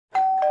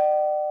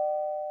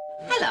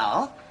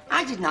Hello.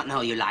 I did not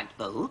know you liked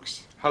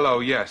books. Hello,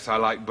 yes, I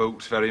like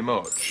books very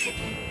much.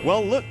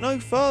 Well, look no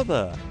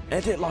further.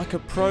 Edit Like a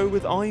Pro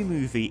with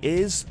iMovie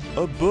is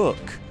a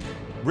book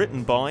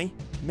written by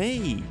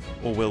me,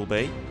 or will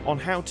be, on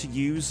how to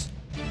use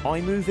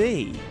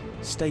iMovie.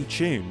 Stay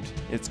tuned.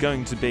 It's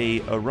going to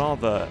be a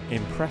rather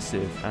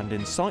impressive and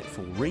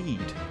insightful read.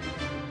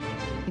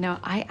 You know,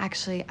 I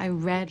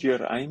read your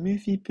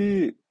iMovie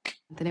book.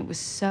 and it was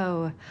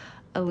so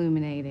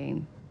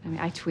illuminating. I mean,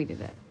 I tweeted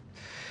it.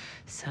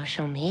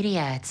 Social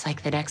media, it's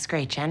like the next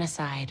great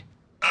genocide.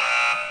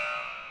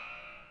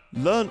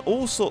 Learn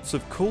all sorts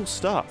of cool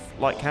stuff,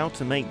 like how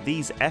to make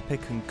these epic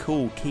and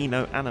cool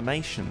keynote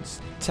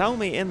animations. Tell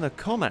me in the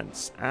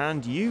comments,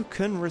 and you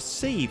can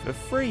receive a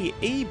free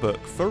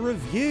ebook for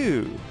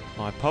review.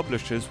 My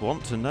publishers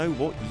want to know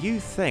what you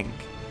think.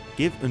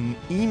 Give an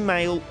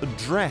email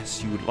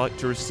address you would like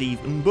to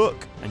receive an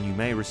book, and you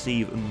may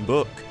receive an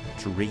book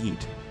to read.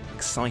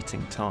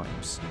 Exciting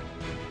times.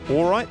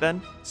 Alright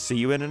then, see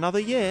you in another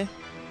year.